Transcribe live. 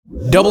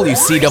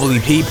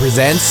WCWP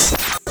presents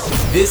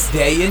This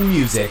Day in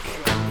Music.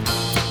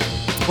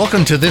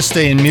 Welcome to This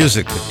Day in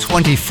Music, the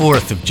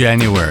 24th of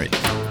January.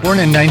 Born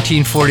in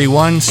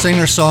 1941,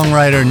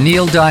 singer-songwriter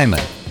Neil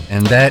Diamond,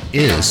 and that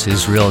is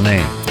his real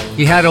name.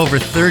 He had over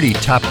 30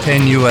 top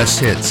 10 U.S.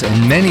 hits,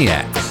 and many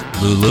acts,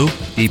 Lulu,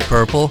 Deep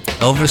Purple,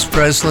 Elvis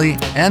Presley,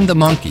 and the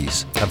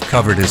Monkees, have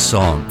covered his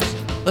songs.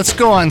 Let's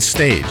go on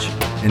stage.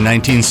 In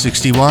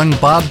 1961,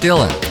 Bob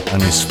Dylan,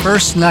 on his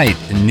first night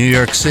in New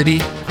York City,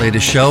 played a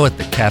show at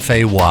the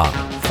Café Wha,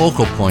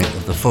 focal point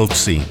of the folk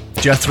scene.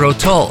 Jethro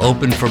Tull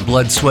opened for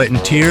Blood, Sweat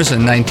and Tears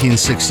in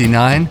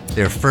 1969,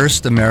 their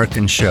first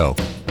American show.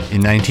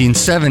 In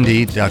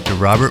 1970, Dr.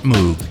 Robert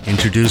Moog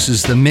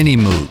introduces the Mini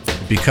Moog.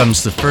 It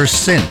becomes the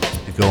first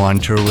synth to go on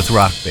tour with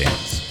rock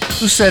bands.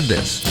 Who said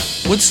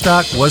this?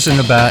 Woodstock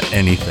wasn't about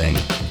anything.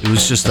 It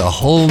was just a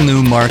whole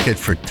new market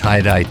for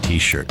tie-dye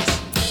t-shirts.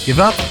 Give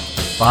up?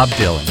 Bob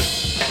Dylan.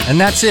 And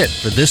that's it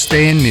for This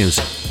Day in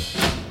Music.